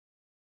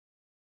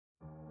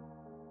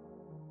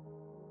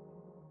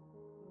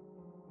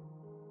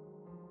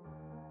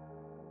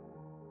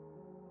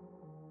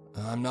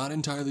I'm not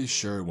entirely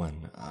sure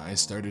when I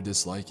started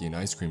disliking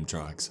ice cream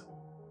trucks.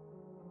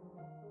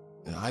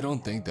 I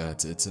don't think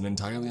that it's an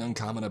entirely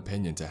uncommon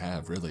opinion to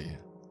have, really.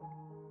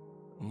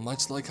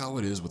 Much like how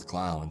it is with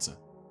clowns,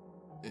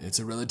 it's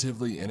a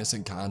relatively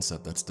innocent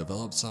concept that's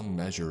developed some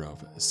measure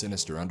of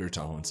sinister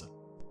undertones,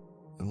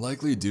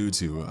 likely due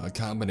to a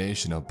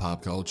combination of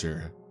pop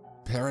culture,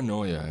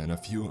 paranoia, and a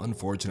few,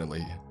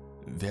 unfortunately,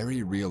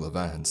 very real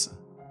events.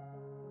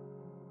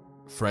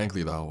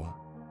 Frankly though,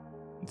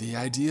 the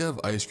idea of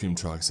ice cream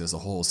trucks as a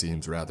whole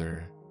seems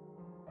rather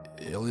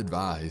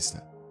ill-advised.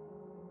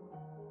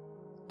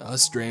 A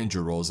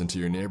stranger rolls into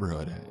your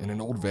neighborhood in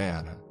an old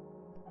van.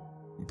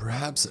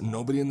 Perhaps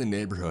nobody in the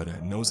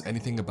neighborhood knows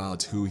anything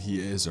about who he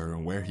is or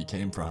where he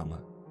came from.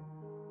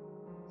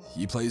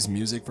 He plays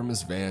music from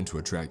his van to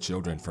attract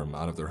children from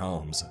out of their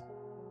homes,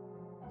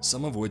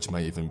 some of which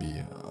might even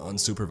be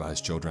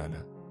unsupervised children,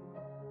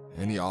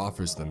 and he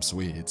offers them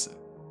sweets.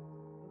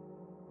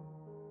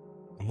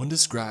 When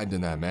described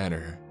in that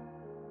manner,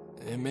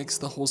 it makes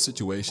the whole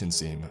situation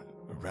seem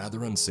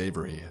rather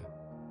unsavory.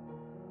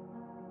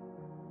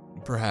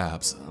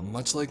 Perhaps,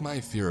 much like my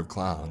fear of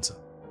clowns,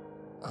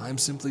 I'm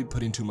simply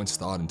putting too much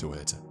thought into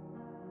it.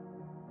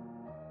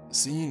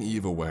 Seeing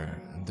evil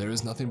where there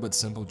is nothing but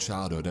simple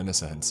childhood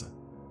innocence.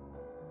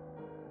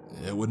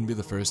 It wouldn't be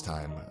the first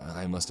time,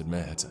 I must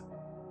admit.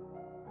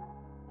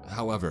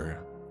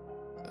 However,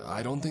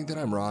 I don't think that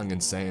I'm wrong in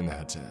saying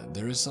that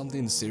there is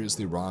something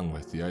seriously wrong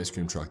with the ice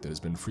cream truck that has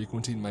been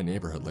frequenting my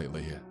neighborhood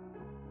lately.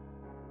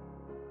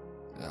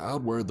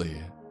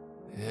 Outwardly,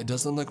 it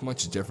doesn't look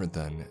much different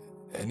than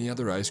any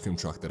other ice cream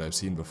truck that I've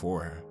seen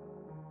before.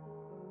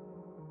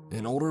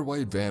 An older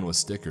white van with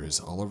stickers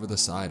all over the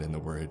side and the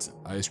words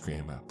ice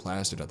cream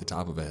plastered at the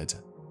top of it.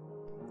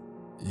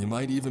 You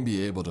might even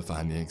be able to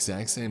find the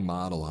exact same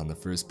model on the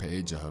first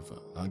page of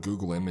a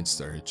Google image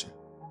search.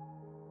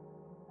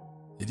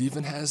 It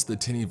even has the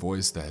tinny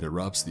voice that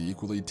erupts the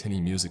equally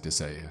tinny music to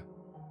say,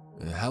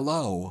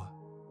 "Hello."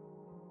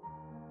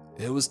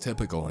 It was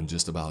typical in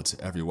just about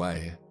every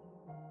way.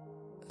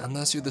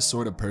 Unless you're the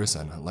sort of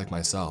person, like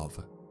myself,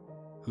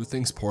 who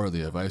thinks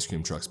poorly of ice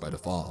cream trucks by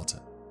default.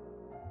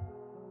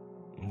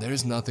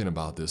 There's nothing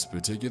about this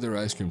particular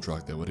ice cream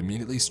truck that would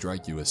immediately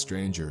strike you as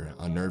strange or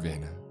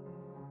unnerving.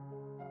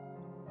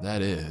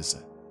 That is,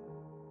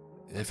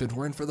 if it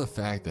weren't for the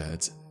fact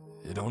that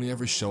it only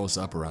ever shows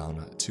up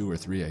around 2 or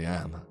 3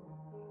 a.m.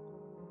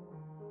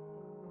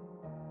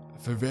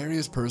 For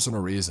various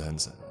personal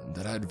reasons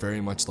that I'd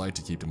very much like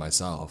to keep to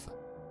myself,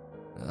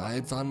 I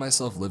had found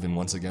myself living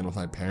once again with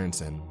my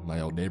parents in my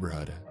old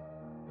neighborhood.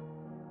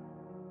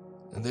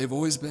 They've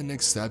always been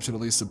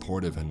exceptionally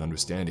supportive and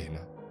understanding,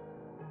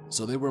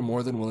 so they were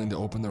more than willing to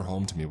open their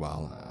home to me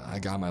while I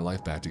got my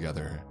life back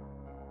together.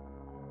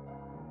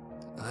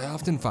 I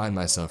often find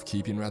myself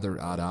keeping rather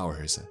odd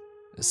hours,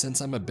 since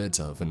I'm a bit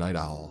of a night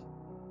owl.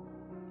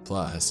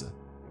 Plus,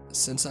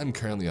 since I'm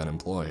currently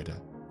unemployed,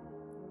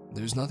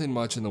 there's nothing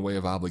much in the way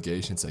of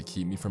obligations that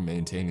keep me from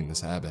maintaining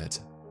this habit.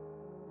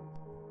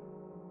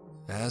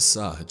 As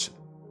such,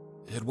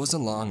 it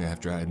wasn't long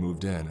after I had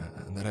moved in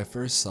that I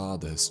first saw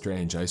this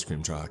strange ice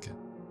cream truck.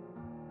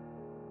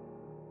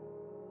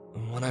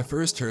 When I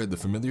first heard the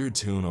familiar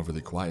tune over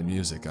the quiet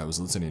music I was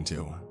listening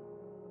to,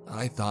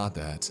 I thought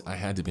that I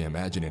had to be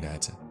imagining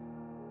it.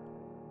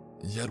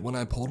 Yet when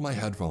I pulled my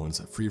headphones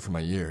free from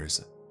my ears,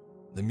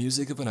 the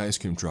music of an ice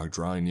cream truck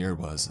drawing near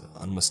was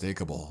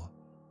unmistakable.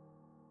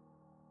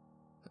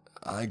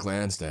 I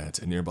glanced at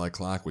a nearby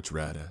clock which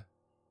read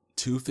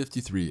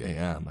 2:53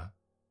 a.m.,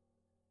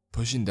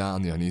 pushing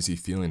down the uneasy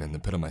feeling in the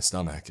pit of my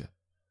stomach.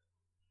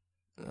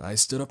 I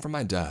stood up from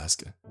my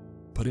desk,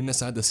 putting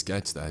aside the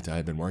sketch that I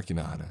had been working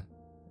on,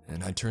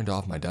 and I turned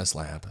off my desk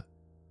lamp.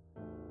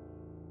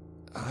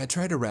 I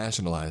tried to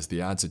rationalize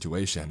the odd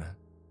situation.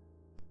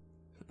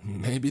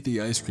 Maybe the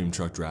ice cream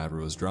truck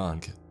driver was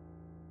drunk.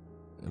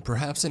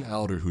 Perhaps an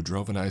elder who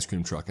drove an ice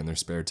cream truck in their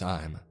spare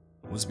time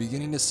was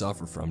beginning to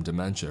suffer from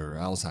dementia or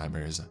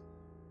Alzheimer's.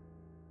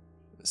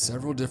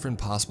 Several different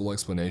possible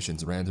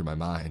explanations ran through my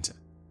mind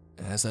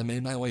as I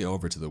made my way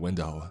over to the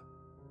window,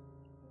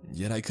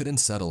 yet I couldn't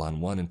settle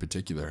on one in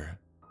particular.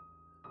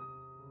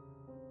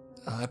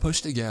 I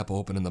pushed a gap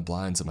open in the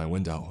blinds of my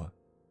window.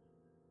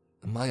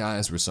 My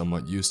eyes were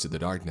somewhat used to the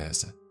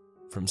darkness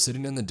from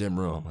sitting in the dim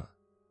room,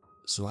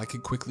 so I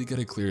could quickly get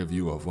a clear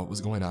view of what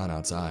was going on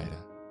outside.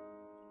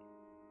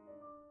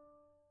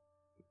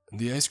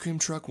 The ice cream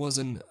truck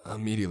wasn't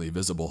immediately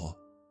visible,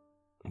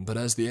 but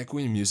as the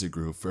echoing music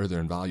grew further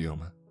in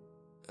volume,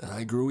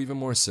 I grew even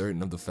more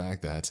certain of the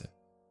fact that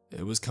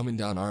it was coming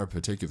down our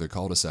particular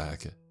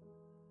cul-de-sac.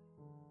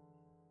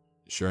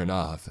 Sure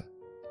enough,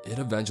 it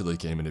eventually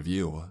came into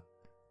view,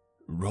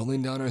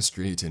 rolling down our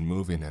street and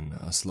moving in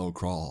a slow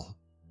crawl.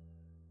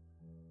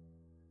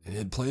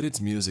 It played its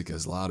music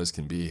as loud as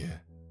can be,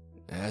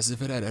 as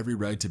if it had every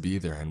right to be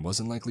there and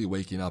wasn't likely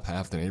waking up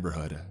half the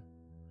neighborhood.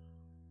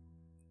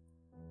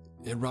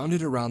 It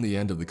rounded around the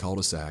end of the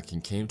cul-de-sac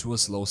and came to a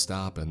slow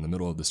stop in the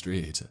middle of the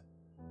street.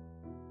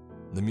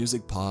 The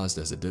music paused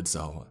as it did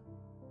so,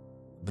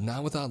 but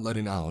not without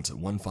letting out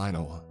one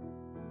final,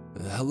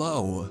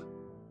 "Hello,"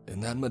 in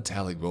that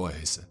metallic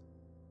voice.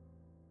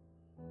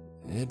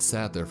 It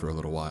sat there for a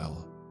little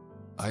while,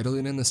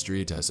 idling in the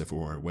street as if it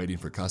were waiting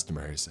for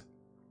customers.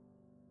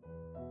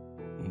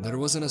 There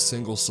wasn't a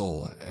single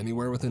soul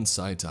anywhere within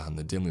sight on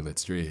the dimly lit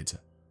street,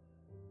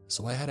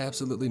 so I had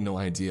absolutely no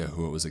idea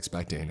who it was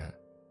expecting.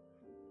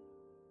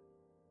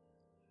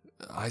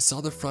 I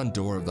saw the front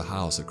door of the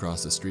house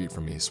across the street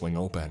from me swing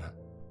open,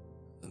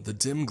 the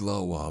dim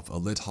glow of a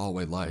lit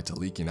hallway light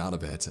leaking out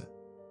of it.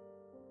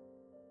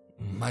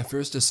 My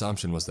first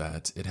assumption was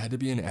that it had to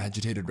be an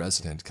agitated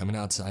resident coming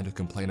outside to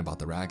complain about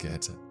the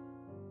racket.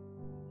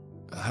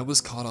 I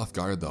was caught off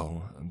guard,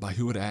 though, by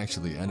who it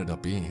actually ended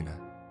up being.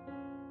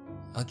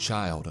 A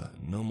child,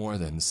 no more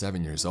than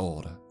 7 years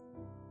old.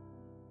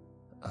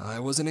 I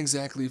wasn't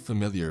exactly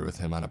familiar with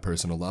him on a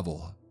personal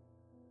level.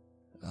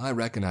 I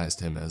recognized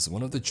him as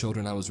one of the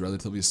children I was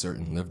relatively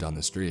certain lived on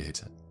the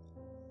street.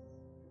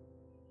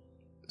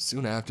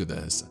 Soon after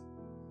this,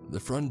 the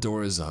front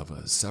doors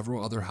of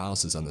several other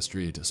houses on the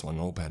street swung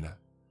open,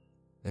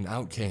 and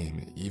out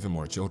came even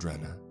more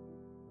children.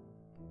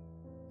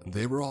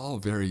 They were all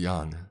very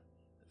young,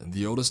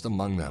 the oldest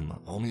among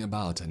them only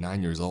about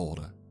 9 years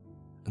old,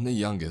 and the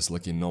youngest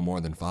looking no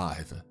more than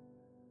 5.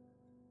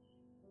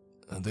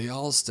 They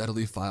all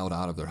steadily filed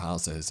out of their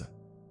houses,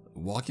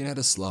 walking at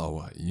a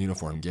slow,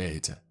 uniform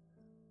gait.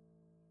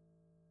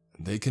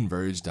 They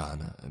converged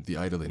on the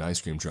idling ice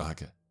cream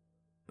truck,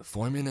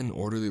 forming an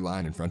orderly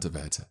line in front of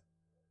it.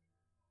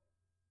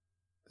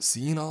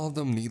 Seeing all of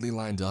them neatly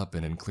lined up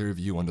and in clear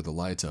view under the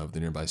light of the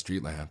nearby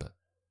street lamp,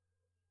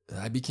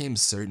 I became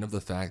certain of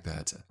the fact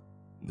that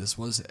this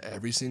was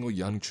every single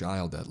young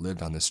child that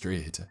lived on the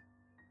street.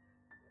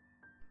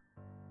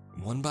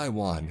 One by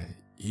one,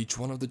 each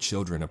one of the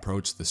children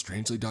approached the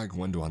strangely dark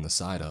window on the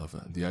side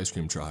of the ice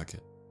cream truck,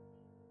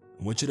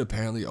 which had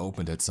apparently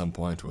opened at some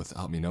point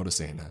without me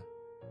noticing.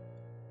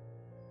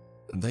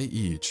 They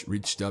each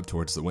reached up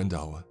towards the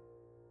window,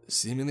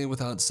 seemingly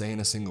without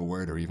saying a single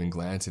word or even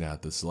glancing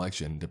at the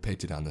selection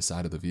depicted on the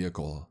side of the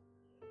vehicle.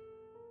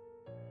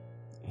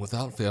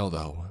 Without fail,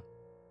 though,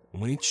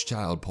 when each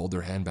child pulled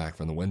their hand back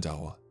from the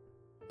window,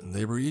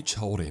 they were each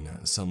holding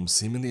some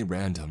seemingly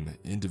random,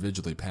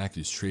 individually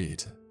packaged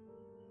treat.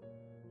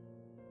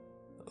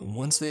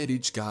 Once they had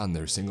each gotten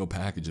their single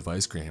package of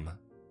ice cream,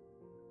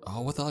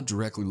 all without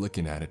directly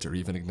looking at it or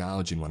even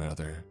acknowledging one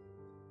another,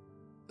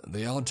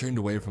 they all turned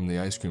away from the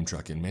ice cream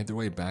truck and made their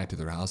way back to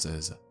their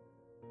houses,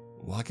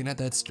 walking at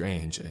that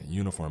strange,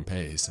 uniform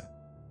pace.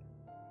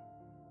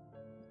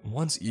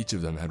 Once each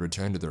of them had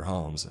returned to their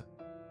homes,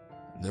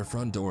 their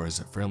front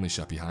doors firmly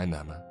shut behind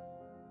them.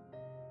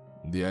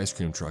 The ice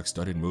cream truck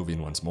started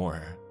moving once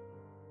more.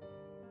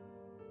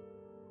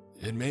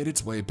 It made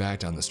its way back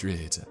down the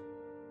street,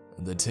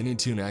 the tinny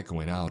tune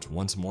echoing out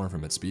once more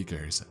from its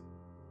speakers.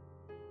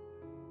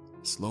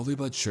 Slowly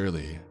but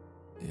surely,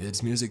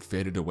 its music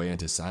faded away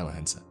into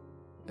silence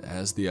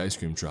as the ice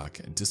cream truck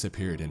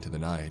disappeared into the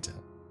night.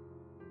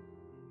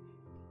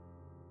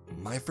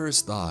 My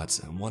first thought,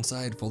 once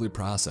I had fully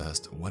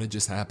processed what had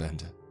just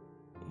happened,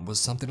 was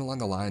something along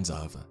the lines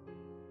of,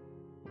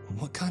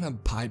 what kind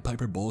of Pied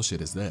Piper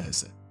bullshit is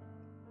this?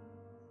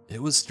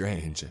 It was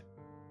strange,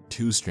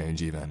 too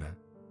strange even.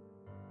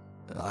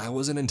 I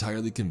wasn't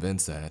entirely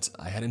convinced that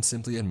I hadn't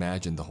simply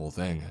imagined the whole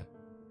thing.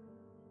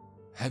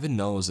 Heaven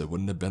knows it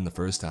wouldn't have been the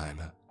first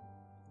time.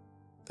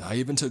 I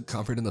even took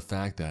comfort in the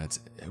fact that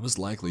it was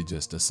likely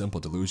just a simple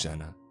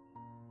delusion.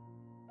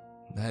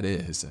 That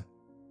is,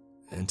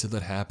 until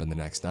it happened the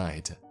next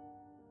night,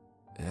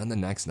 and the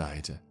next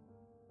night,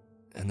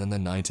 and then the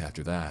night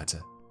after that.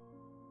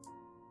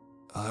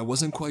 I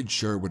wasn't quite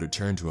sure where to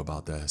turn to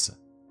about this.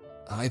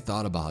 I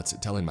thought about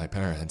telling my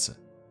parents,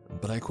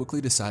 but I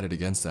quickly decided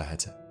against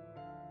that.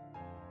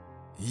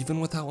 Even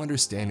with how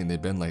understanding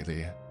they've been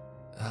lately,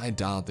 I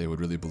doubt they would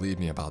really believe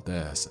me about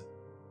this.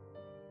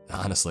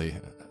 Honestly,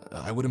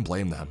 I wouldn't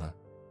blame them.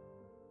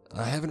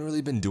 I haven't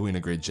really been doing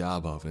a great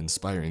job of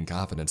inspiring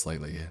confidence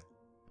lately.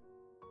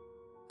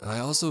 I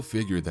also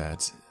figured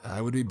that I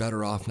would be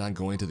better off not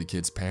going to the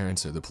kid's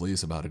parents or the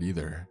police about it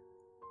either.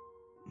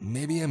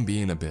 Maybe I'm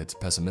being a bit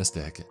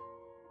pessimistic,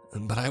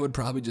 but I would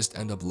probably just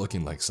end up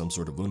looking like some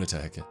sort of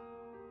lunatic.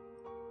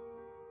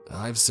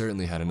 I've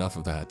certainly had enough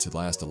of that to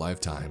last a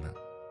lifetime,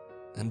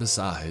 and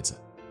besides,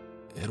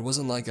 it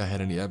wasn't like I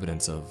had any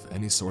evidence of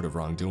any sort of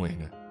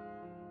wrongdoing.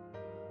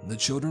 The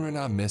children were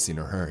not missing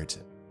or hurt,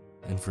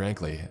 and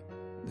frankly,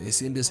 they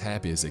seemed as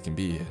happy as they can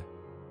be,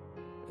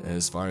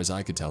 as far as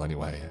I could tell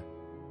anyway.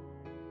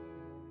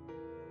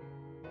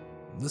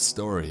 The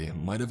story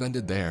might have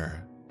ended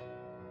there.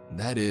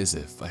 That is,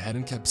 if I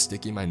hadn't kept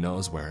sticking my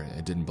nose where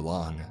it didn't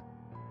belong.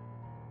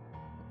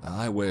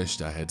 I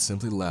wished I had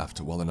simply left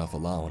well enough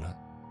alone,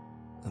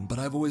 but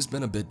I've always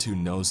been a bit too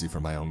nosy for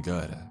my own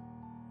good.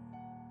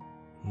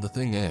 The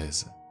thing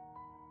is,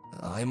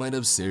 I might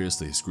have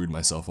seriously screwed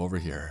myself over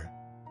here.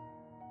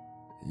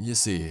 You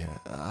see,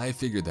 I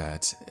figured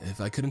that if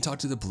I couldn't talk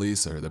to the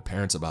police or the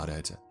parents about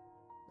it,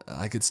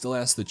 I could still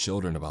ask the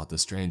children about the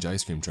strange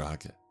ice cream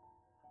truck.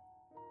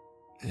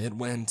 It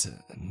went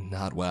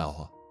not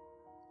well.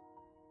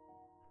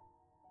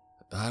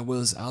 I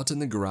was out in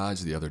the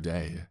garage the other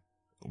day,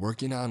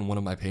 working on one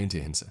of my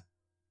paintings,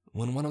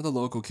 when one of the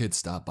local kids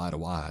stopped by to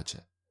watch.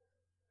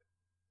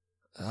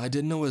 I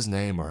didn't know his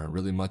name or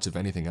really much of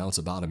anything else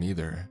about him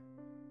either,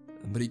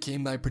 but he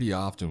came by pretty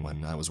often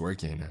when I was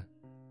working.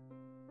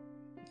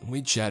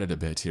 We chatted a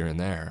bit here and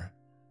there,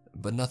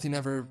 but nothing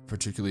ever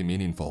particularly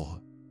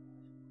meaningful.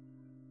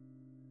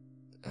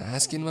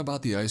 Asking him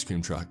about the ice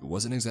cream truck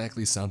wasn't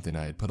exactly something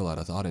I had put a lot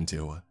of thought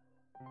into.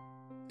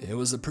 It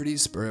was a pretty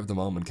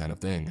spur-of-the-moment kind of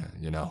thing,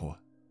 you know.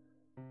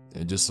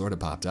 It just sort of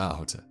popped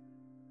out.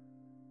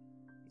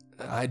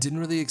 I didn't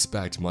really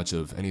expect much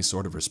of any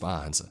sort of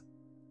response.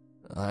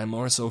 I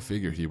more so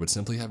figured he would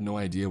simply have no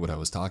idea what I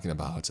was talking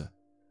about.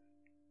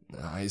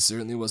 I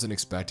certainly wasn't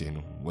expecting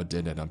what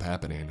did end up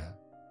happening.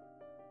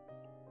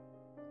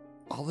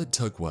 All it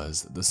took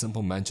was the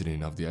simple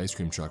mentioning of the ice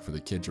cream truck for the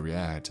kid to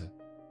react.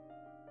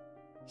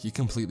 He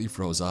completely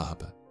froze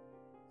up,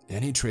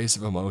 any trace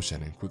of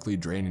emotion quickly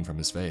draining from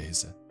his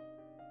face.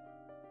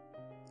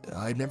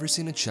 I'd never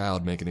seen a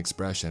child make an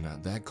expression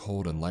that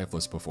cold and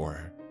lifeless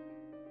before.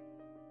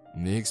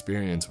 The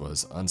experience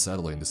was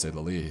unsettling to say the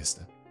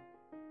least,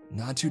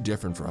 not too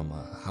different from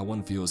how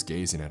one feels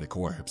gazing at a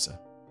corpse.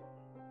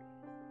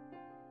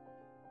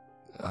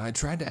 I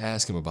tried to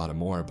ask him about it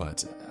more,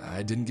 but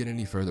I didn't get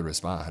any further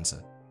response.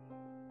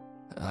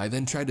 I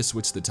then tried to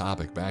switch the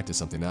topic back to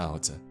something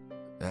else,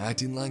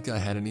 acting like I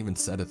hadn't even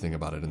said a thing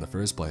about it in the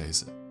first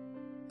place,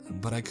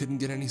 but I couldn't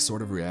get any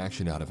sort of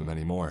reaction out of him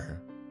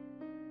anymore.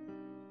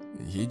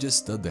 He just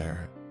stood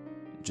there,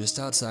 just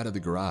outside of the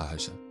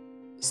garage,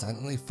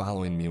 silently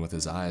following me with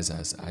his eyes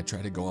as I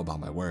tried to go about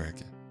my work.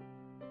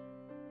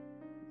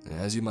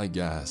 As you might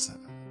guess,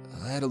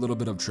 I had a little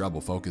bit of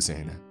trouble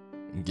focusing,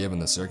 given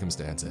the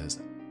circumstances.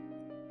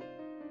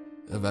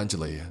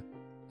 Eventually,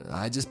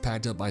 I just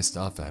packed up my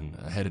stuff and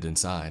headed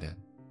inside,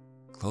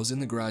 closing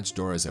the garage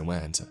door as I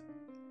went.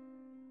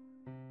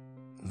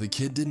 The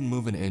kid didn't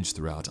move an inch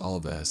throughout all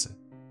of this,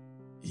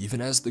 even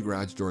as the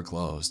garage door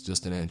closed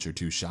just an inch or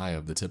two shy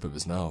of the tip of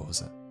his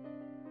nose.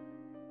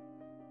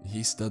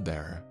 He stood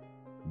there,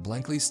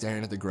 blankly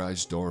staring at the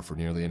garage door for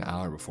nearly an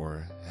hour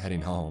before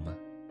heading home.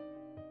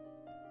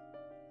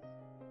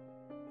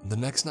 The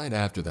next night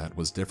after that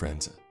was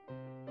different.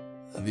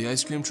 The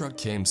ice cream truck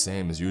came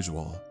same as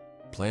usual,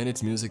 playing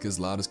its music as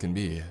loud as can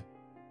be,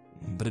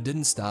 but it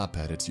didn't stop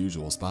at its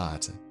usual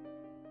spot.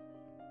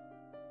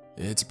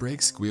 Its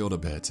brakes squealed a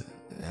bit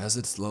as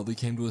it slowly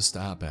came to a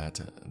stop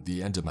at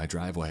the end of my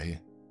driveway.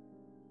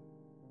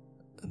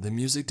 The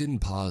music didn't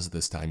pause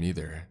this time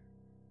either.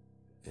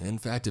 In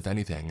fact, if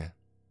anything,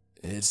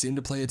 it seemed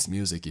to play its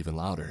music even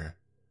louder.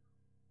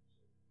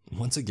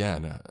 Once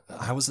again,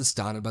 I was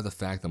astounded by the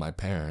fact that my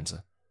parents,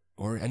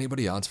 or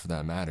anybody else for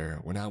that matter,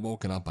 were not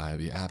woken up by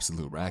the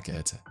absolute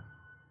racket.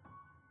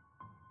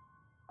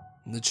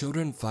 The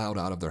children filed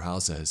out of their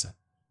houses,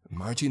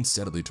 marching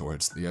steadily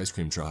towards the ice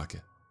cream truck.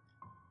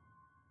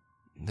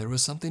 There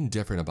was something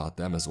different about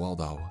them as well,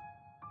 though,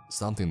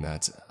 something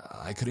that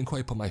I couldn't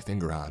quite put my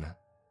finger on.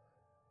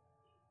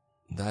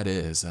 That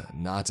is,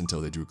 not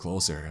until they drew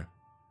closer,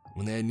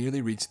 when they had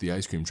nearly reached the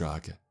ice cream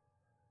truck.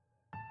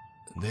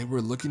 They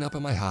were looking up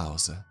at my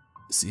house,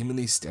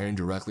 seemingly staring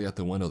directly at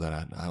the window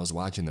that I was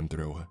watching them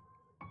through.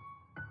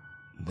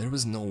 There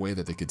was no way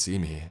that they could see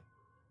me,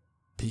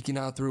 peeking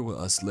out through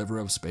a sliver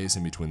of space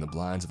in between the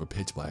blinds of a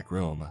pitch-black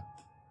room.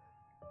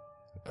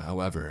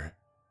 However,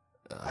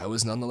 I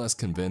was nonetheless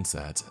convinced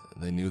that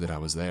they knew that I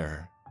was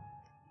there.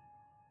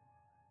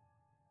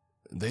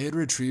 They had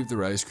retrieved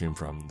their ice cream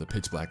from the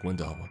pitch-black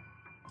window,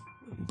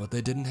 but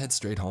they didn't head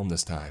straight home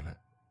this time.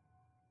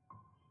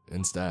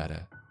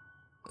 Instead,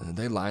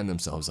 they lined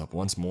themselves up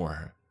once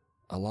more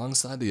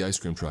alongside the ice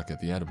cream truck at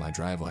the end of my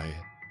driveway.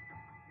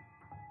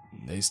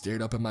 They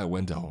stared up at my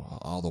window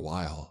all the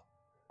while.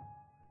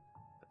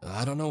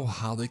 I don't know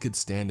how they could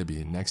stand to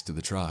be next to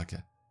the truck,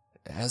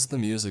 as the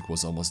music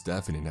was almost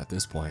deafening at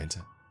this point.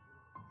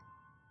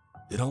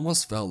 It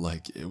almost felt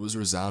like it was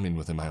resounding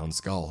within my own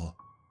skull.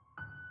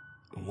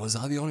 Was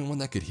I the only one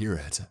that could hear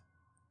it?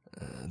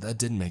 That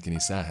didn't make any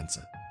sense.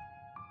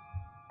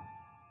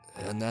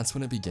 And that's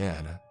when it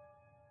began.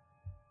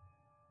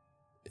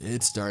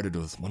 It started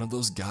with one of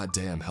those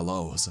goddamn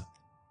hellos.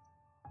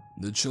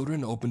 The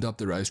children opened up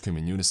their ice cream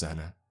in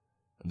unison,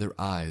 their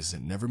eyes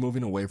never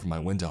moving away from my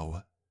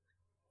window.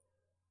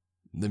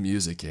 The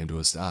music came to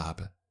a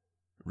stop,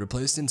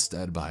 replaced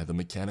instead by the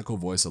mechanical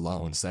voice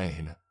alone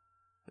saying,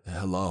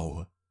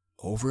 "Hello,"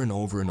 over and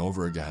over and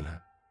over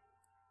again.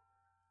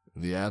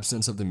 The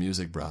absence of the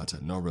music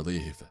brought no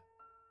relief,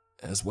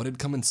 as what had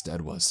come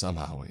instead was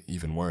somehow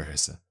even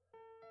worse.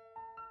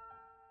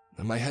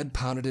 My head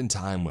pounded in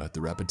time with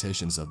the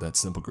repetitions of that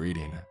simple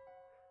greeting.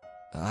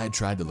 I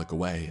tried to look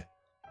away,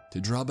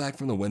 to draw back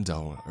from the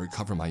window or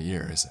cover my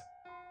ears,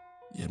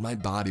 yet my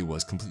body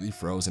was completely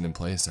frozen in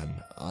place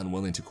and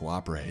unwilling to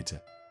cooperate.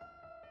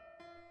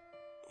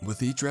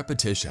 With each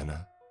repetition,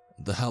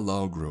 the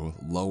hello grew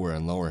lower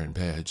and lower in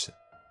pitch,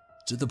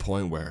 to the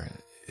point where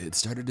it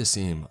started to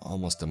seem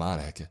almost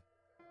demonic.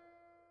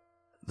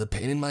 The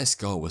pain in my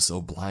skull was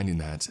so blinding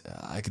that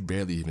I could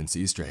barely even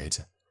see straight.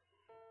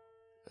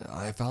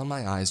 I found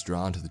my eyes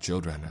drawn to the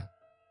children.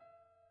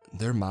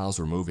 Their mouths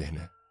were moving,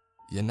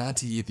 yet not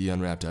to eat the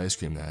unwrapped ice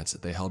cream that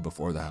they held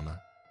before them.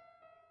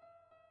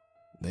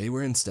 They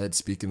were instead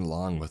speaking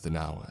along with the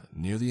now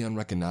nearly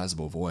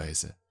unrecognizable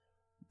voice,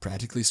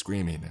 practically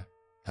screaming,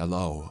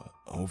 "Hello,"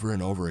 over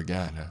and over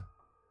again.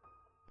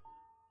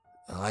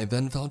 I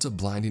then felt a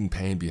blinding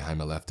pain behind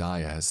my left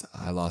eye as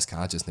I lost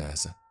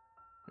consciousness,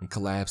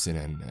 collapsing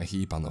in a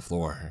heap on the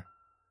floor.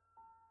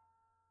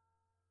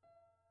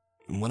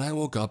 When I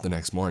woke up the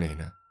next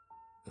morning,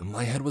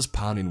 my head was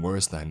pounding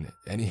worse than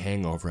any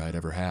hangover I'd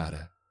ever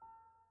had.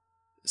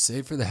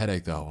 Save for the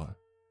headache though,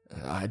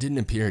 I didn't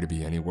appear to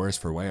be any worse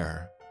for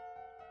wear.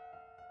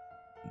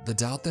 The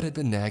doubt that had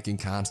been nagging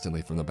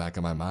constantly from the back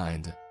of my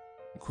mind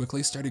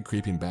quickly started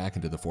creeping back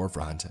into the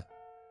forefront.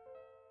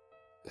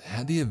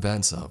 Had the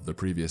events of the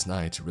previous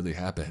night really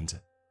happened?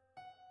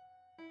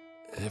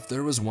 If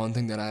there was one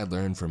thing that I had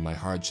learned from my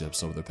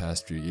hardships over the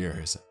past few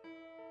years,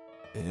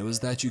 it was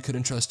that you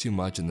couldn't trust too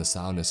much in the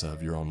soundness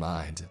of your own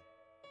mind.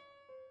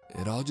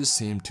 It all just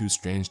seemed too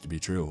strange to be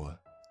true.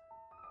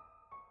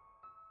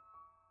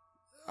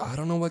 I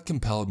don't know what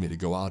compelled me to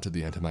go out to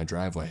the end of my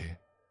driveway.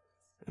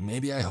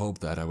 Maybe I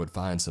hoped that I would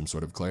find some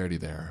sort of clarity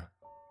there.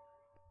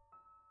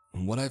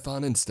 What I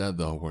found instead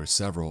though were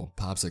several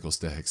popsicle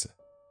sticks,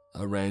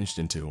 arranged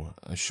into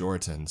a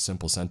short and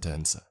simple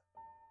sentence.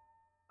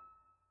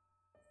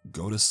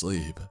 Go to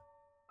sleep.